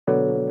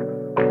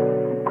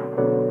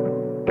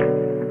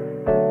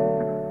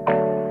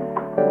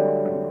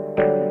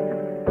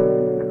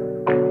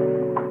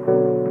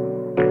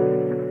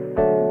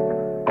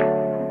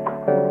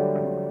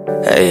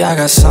Hey, I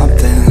got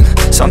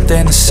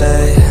something to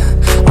say.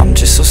 I'm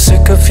just so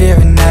sick of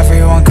hearing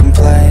everyone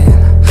complain.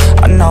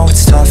 I know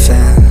it's tough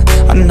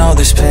and I know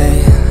there's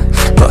pain,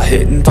 but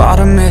hitting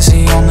bottom is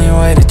the only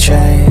way to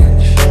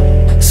change.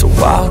 So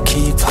I'll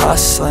keep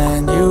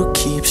hustling, you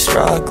keep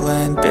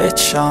struggling.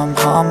 Bitch, I'm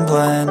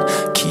humbling,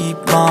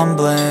 keep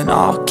mumbling.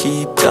 I'll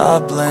keep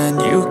doubling,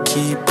 you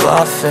keep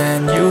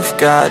bluffing. You've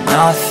got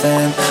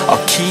nothing,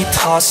 I'll keep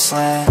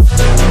hustling.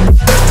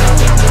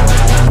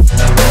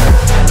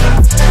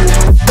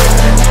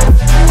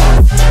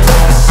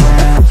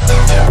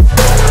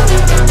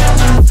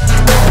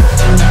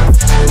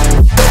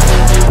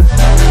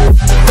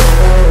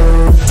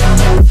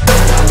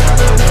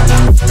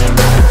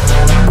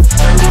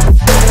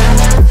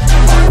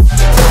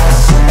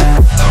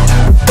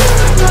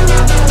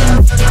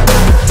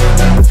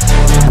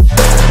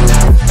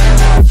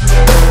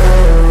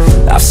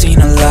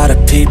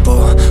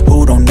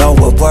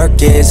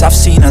 I've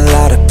seen a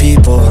lot of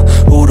people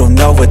who don't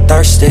know what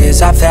thirst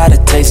is. I've had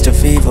a taste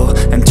of evil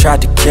and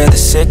tried to cure the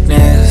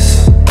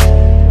sickness,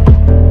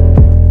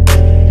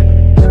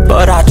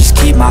 but I just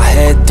keep my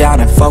head down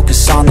and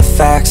focus on the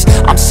facts.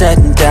 I'm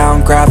setting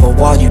down gravel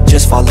while you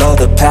just follow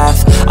the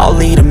path. I'll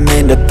lead them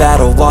into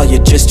battle while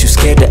you're just too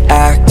scared to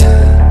act.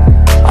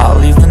 I'll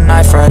leave the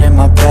knife right in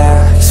my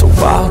back. So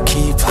I'll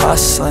keep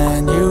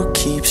hustling, you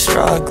keep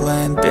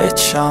struggling.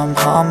 Bitch, I'm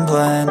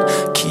humbling,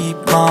 keep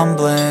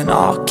mumbling.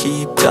 I'll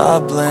keep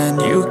doubling,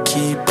 you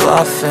keep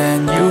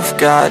bluffing. You've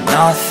got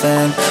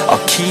nothing,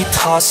 I'll keep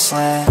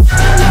hustling.